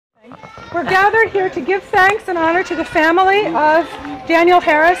We're gathered here to give thanks and honor to the family of Daniel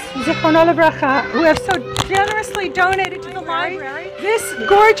Harris, Zichrono Livracha, who have so generously donated to the library this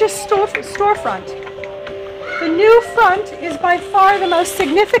gorgeous storefront. The new front is by far the most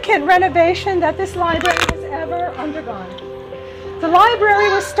significant renovation that this library has ever undergone. The library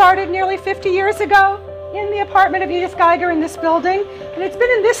was started nearly 50 years ago in the apartment of Edith Geiger in this building, and it's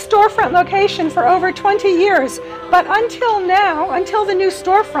been in this storefront location for over 20 years. But until now, until the new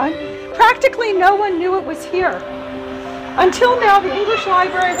storefront, practically no one knew it was here. Until now, the English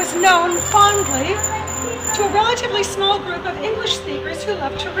library was known fondly to a relatively small group of English speakers who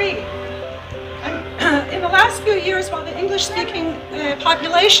love to read. And in the last few years, while the English-speaking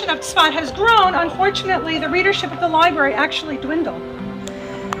population of Tzfat has grown, unfortunately, the readership of the library actually dwindled.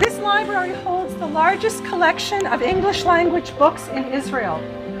 This library holds the largest collection of English-language books in Israel,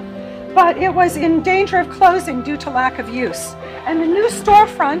 but it was in danger of closing due to lack of use. And the new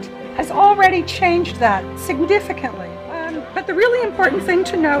storefront has already changed that significantly. But the really important thing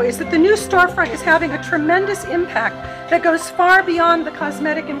to know is that the new storefront is having a tremendous impact that goes far beyond the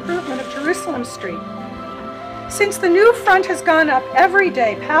cosmetic improvement of Jerusalem Street. Since the new front has gone up every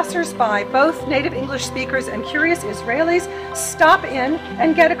day, passers-by, both native English speakers and curious Israelis, stop in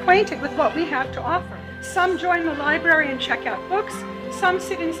and get acquainted with what we have to offer. Some join the library and check out books, some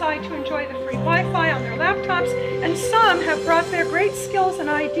sit inside to enjoy the free Wi-Fi on their laptops, and some have brought their great skills and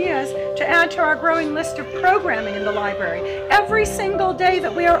ideas to add to our growing list of programming in the library. Every single day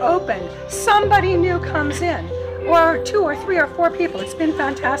that we are open, somebody new comes in, or 2 or 3 or 4 people. It's been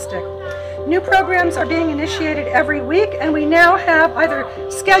fantastic. New programs are being initiated every week, and we now have either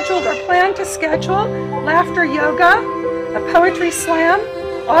scheduled or plan to schedule laughter yoga, a poetry slam,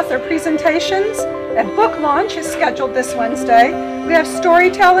 author presentations. A book launch is scheduled this Wednesday. We have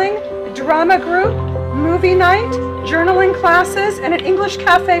storytelling, a drama group, movie night, journaling classes, and an English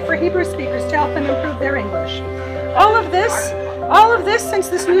cafe for Hebrew speakers to help them improve their English. All of this since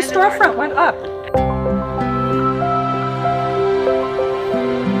this new storefront went up.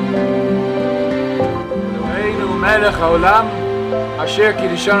 מלך העולם אשר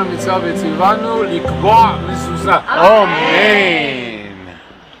קידשנו מצווה וציוונו לקבוע מזוזה. Amen.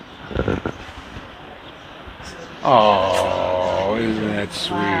 Oh, isn't that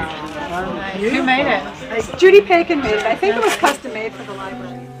sweet? Wow. You made it. Judy Pagan made it. I think it was custom made for the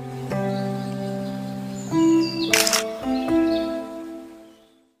library.